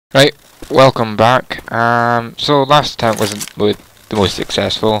Right, welcome back. So last attempt wasn't the most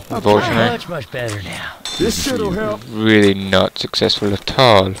successful, unfortunately. Much better now. This shit'll help. Really not successful at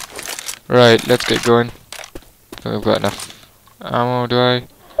all. Right, let's get going. I think I've got enough ammo, do I?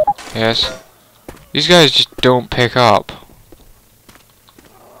 Yes. These guys just don't pick up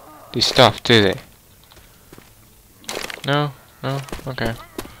these stuff, do they? No? No? Okay.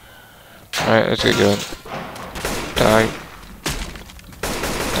 Alright, let's get going. Die.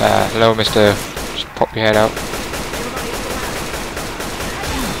 Hello, mister. Just pop your head out.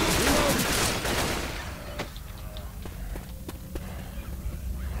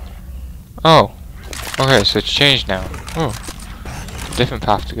 Oh. Okay, so it's changed now. Oh. Different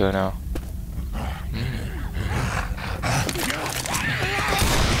path to go now.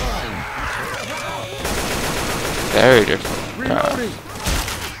 Very different path.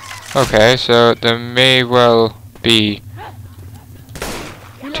 Okay, so there may well be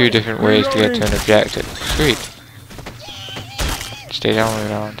two different ways to get to an objective. Sweet. Stay down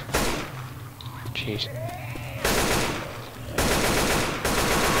and around. Jeez.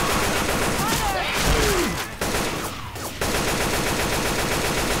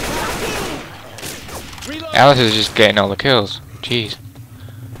 Alice is just getting all the kills. Jeez.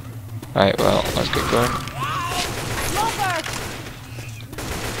 Right, well, let's get going.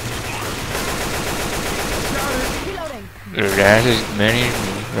 That is many.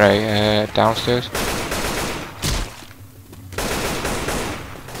 Right, downstairs.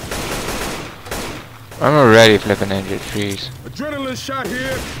 I'm already flipping injured trees. Adrenaline shot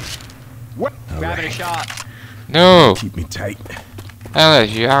here. What? Grabbing a shot. No! Keep me tight.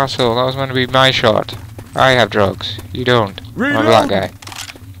 Alice, you asshole, that was meant to be my shot. I have drugs. You don't. I'm a black guy.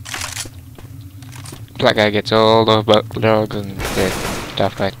 Black guy gets all the drugs and shit.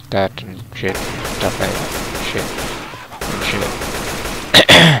 Stuff like that and shit. Stuff like that. Shit. And shit.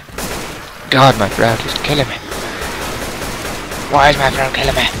 God, my throat is killing me. Why is my throat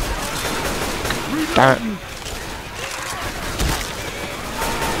killing me? Damn it.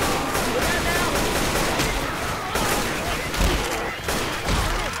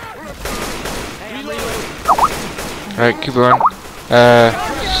 Right, keep going.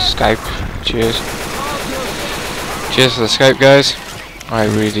 Skype. Cheers. Cheers for the Skype, guys. I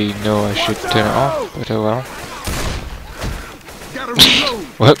really know I should turn it off, but oh well.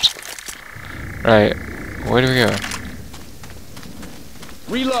 Whoops. Right, where do we go?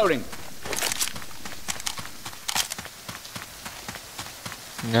 Reloading.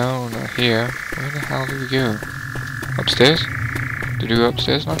 No, not here. Where the hell do we go? Upstairs? Did we go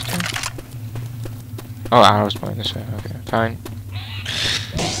upstairs last time? Oh, arrows pointing this way. Okay, fine.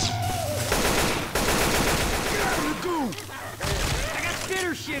 I got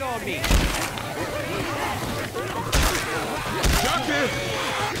spitter shit on me.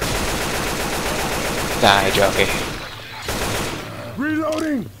 Die, jockey.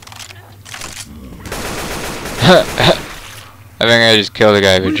 Reloading. I think I just killed the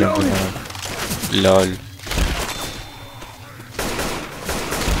guy for jumping on. Lol.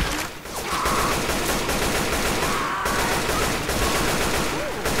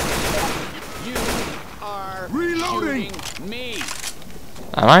 You are Reloading. shooting me.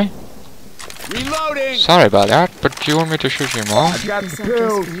 Am I? Reloading. Sorry about that, but you want me to shoot you more? I got the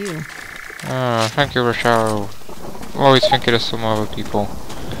pills. Thank you, Rochelle. Always thinking of some other people.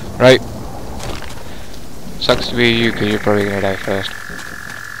 Right. Sucks to be you, because you're probably gonna die first.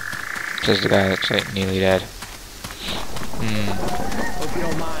 Says the guy that's like nearly dead. Hope you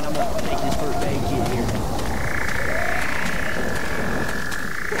don't mind. I'm gonna take this first aid kit here.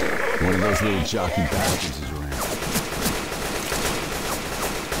 One of those little jockey bastards is around.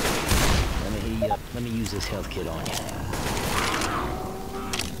 Let me use this health kit on you.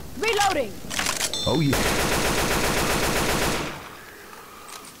 Reloading! Oh yeah.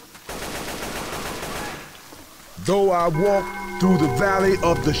 Though I walk through the valley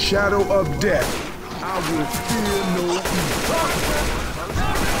of the shadow of death, I will fear no evil.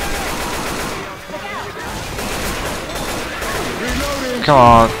 Reloading. Come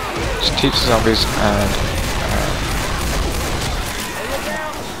on. Just teach the zombies and...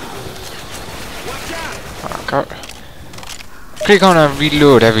 oh, God. Click on and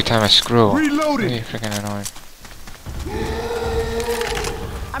reload every time I scroll. Reloading. Really freaking annoying.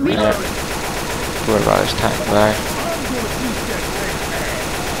 I'm reloading. What about this tank guy?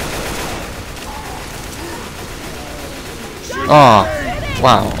 Oh,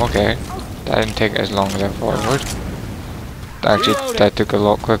 wow, okay. That didn't take as long as I thought it would. Actually, that took a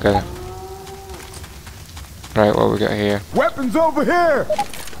lot quicker. Right, what we got here? Weapons over here.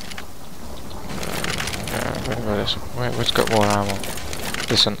 Wait, what's got more ammo?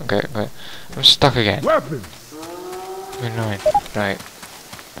 This one, okay, wait. I'm stuck again. Weapons. Annoying. Right.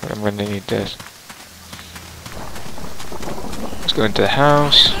 I'm gonna need this. Let's go into the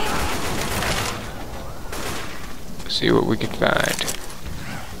house. See what we can find.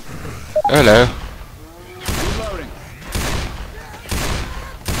 Hello.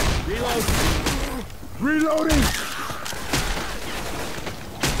 Reloading.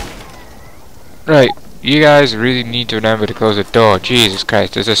 Right. You guys really need to remember to close the door. Jesus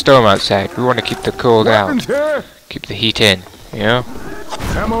Christ, there's a storm outside. We want to keep the cold out. Weapons here. Keep the heat in, you know?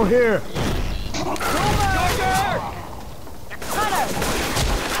 Ammo here.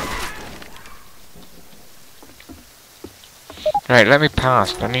 Right, let me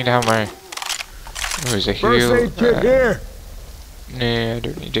pass. I need to have my... Oh, is a First heal? aid kit here. Nah, I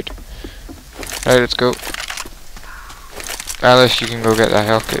don't need it. Right, let's go. Alice, you can go get that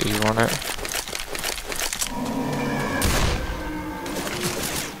health kit. You want it?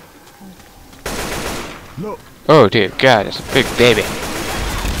 Look. Oh dear God, it's a big baby.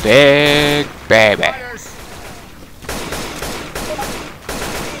 Big baby.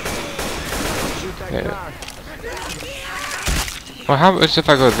 Yeah. Well, how about if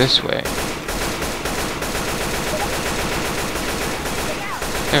I go this way?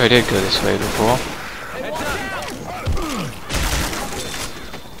 Never did go this way before.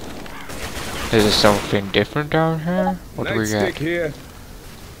 Is there something different down here? What do we Nightstick get? here.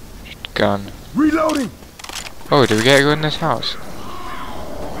 Gun. Reloading. Oh, do we get to go in this house?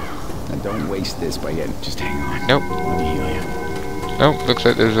 And don't waste this by getting. Just hang on. Nope. Let me heal you. Nope, looks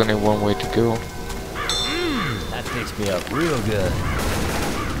like there's only one way to go. That picks me up real good.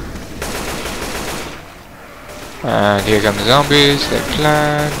 And here come the zombies, they're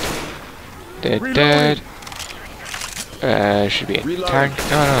planned. They're dead. Should be a tank.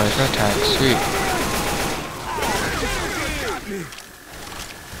 Oh no, there's no tank, sweet.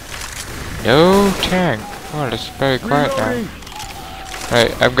 No tank. Oh, it's very quiet now.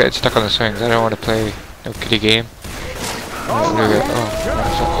 Right, I'm getting stuck on the swings. I don't want to play no kiddie game.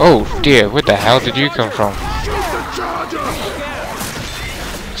 Oh dear, where the hell did you come from?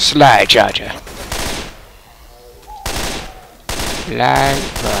 Slide charger. Slide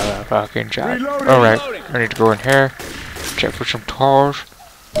fucking charger. Alright, I need to go in here. Check for some tars.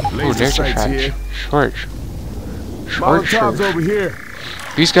 Oh, there's a trench. Short. Molotovs over here.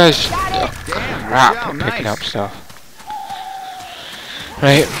 These guys, oh crap, are picking up stuff.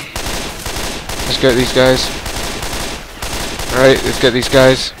 Right, let's get these guys. Right, let's get these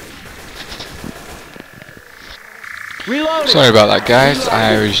guys. Sorry about that, guys.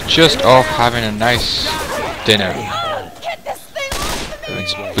 I was just off having a nice dinner. Having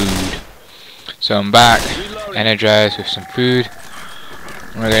some food. So I'm back, energized with some food.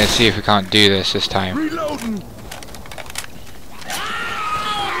 And we're going to see if we can't do this time. Reloading.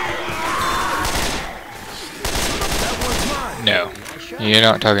 No, you're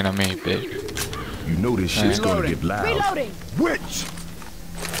not talking to me, bitch. You know this shit's gonna get loud. Reloading. Witch.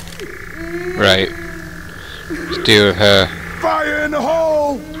 Right. Let's deal with her. Fire in the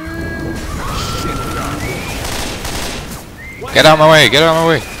hole. Get out of my way, get out of my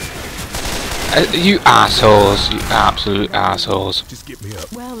way. You assholes, you absolute assholes. Just get me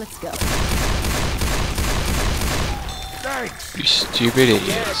up. Well, let's go. Thanks. You stupid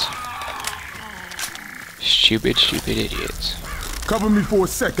idiots. Stupid, stupid idiots. Cover me for a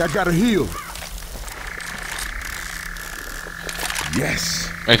sec. I gotta heal. Yes.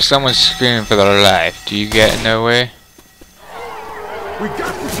 If someone's screaming for their life, do you get in their way? We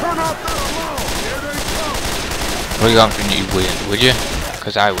got to turn off that alarm. Here they come. What do you want from you wouldn't, would you?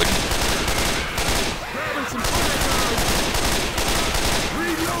 Because I wouldn't. Grabbing some fire.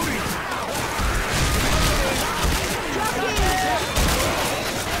 Reloading.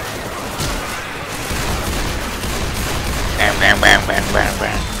 Bang, bang, bang, bang, bang,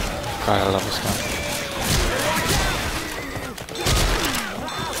 bang. God, I love this gun.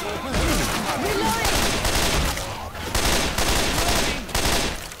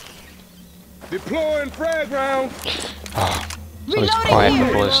 Deploying frag round. Oh, so it's quiet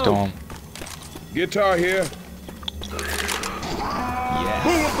before the storm. Guitar here. Yeah.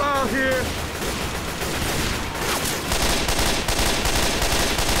 Boulevard here.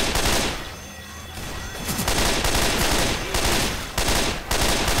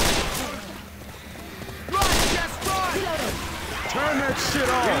 Turn that shit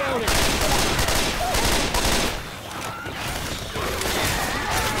off.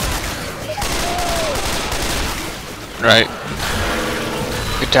 Right.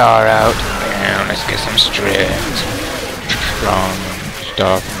 Guitar out. And let's get some strings. Strong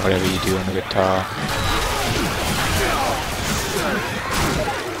stuff and whatever you do on the guitar.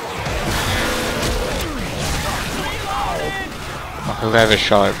 Whoever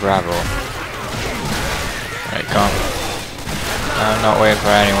shot at Bravo. Right, come. I'm not waiting for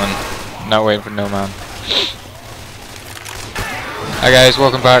anyone. Not waiting for no man. Hi guys,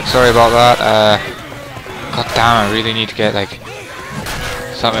 welcome back. Sorry about that. God damn, I really need to get like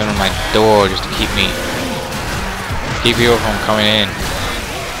something on my door just to keep people from coming in.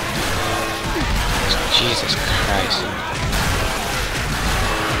 Jesus Christ.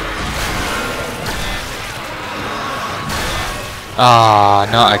 Ah,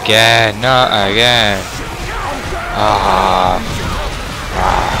 not again, not again.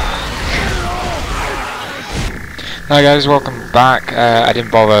 Hi guys, welcome back. I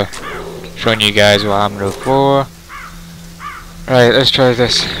didn't bother showing you guys what happened before. Right, let's try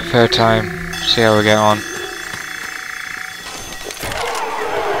this third time. See how we get on.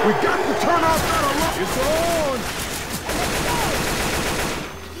 We got to turn off that alarm. It's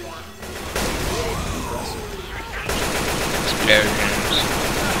Explosions.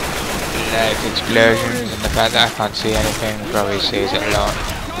 Live explosions, and the fact that I can't see anything probably says it a lot.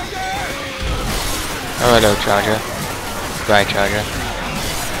 Oh, hello, Charger. Bye, Charger.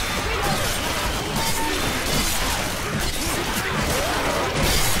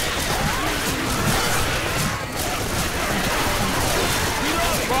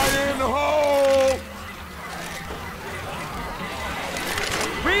 fire in the hole.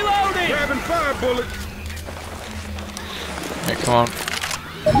 Reloading! Grabbing fire bullets. Right, come on.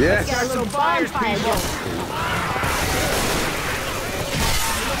 Yes. Got some bonfire bullets.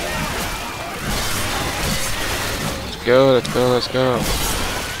 Let's go, let's go, let's go.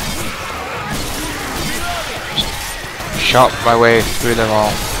 Shot my way through them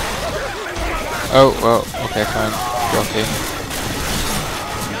all. Oh, well, okay, fine. Guilty.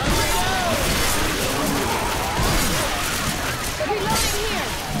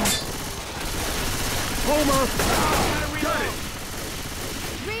 Homer. Got it.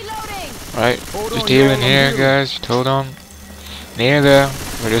 Reloading! Right, just healing here, guys. Just hold on. Near there.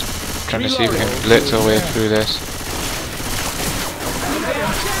 We're just trying to see if we can blitz our way through this.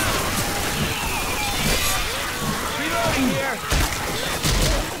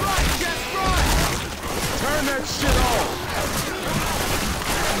 Turn that shit off.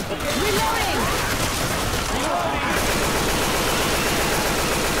 Reloading!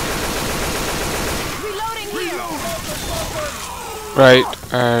 Reloading here! Right,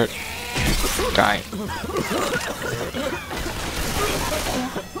 die.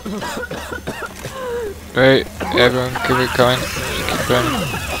 Right, everyone keep it going. Just keep burning.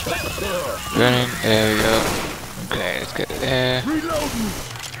 Burning, there we go. Okay, let's get there.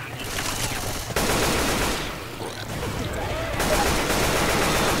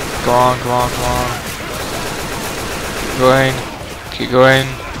 Go on, come on, come on. Keep going. Keep going.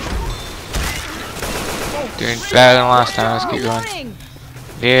 Doing better than last time, let's keep going. Reloading!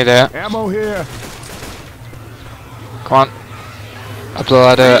 Near there. Ammo here. Come on. Up the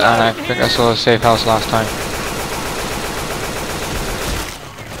ladder, and I think I saw a safe house last time.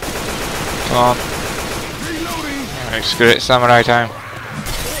 Come on. Alright, screw it, samurai time.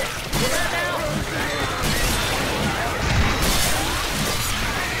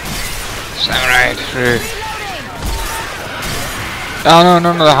 Samurai through. Oh no,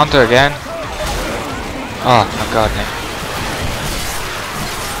 no, no, the hunter again. Oh my god, no.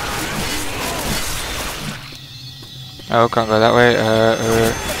 Oh, can't go that way.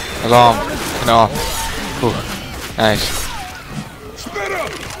 Alarm. No. Ooh, nice.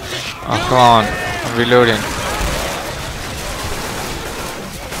 Oh, come on. I'm reloading.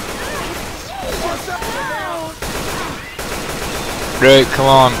 Great, come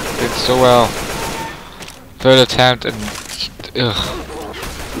on. Did so well. Third attempt and... Ugh.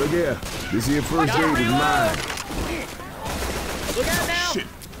 Look here. This here first aid is mine. Look out now! Shit.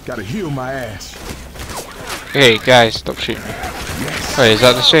 Gotta heal my ass. Hey, guys, stop shooting me. Yes. Wait, is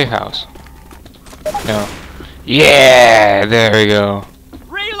that the safe house? No. Yeah! There we go.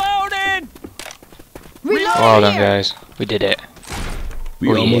 Reloading! Well done, guys. We did it. We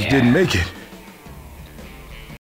Oh, almost yeah. didn't make it.